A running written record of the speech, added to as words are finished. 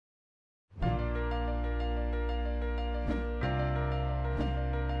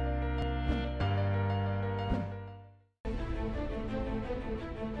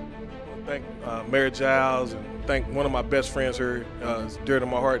thank Mayor Giles and thank one of my best friends here, dear to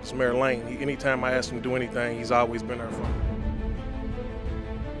my heart, is Mayor Lane. Anytime I ask him to do anything, he's always been there for me.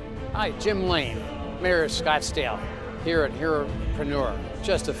 Hi, Jim Lane, Mayor of Scottsdale, here at HeroPreneur.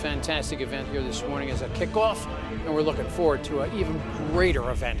 Just a fantastic event here this morning as a kickoff, and we're looking forward to an even greater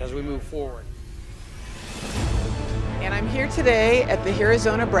event as we move forward. And I'm here today at the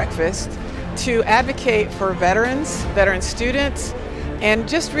HeroZona breakfast to advocate for veterans, veteran students, and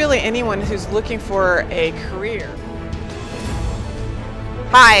just really anyone who's looking for a career.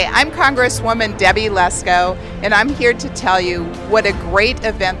 Hi, I'm Congresswoman Debbie Lesko, and I'm here to tell you what a great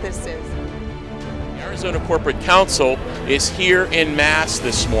event this is. The Arizona Corporate Council is here en masse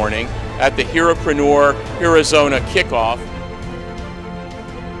this morning at the HeroPreneur HeroZona Kickoff.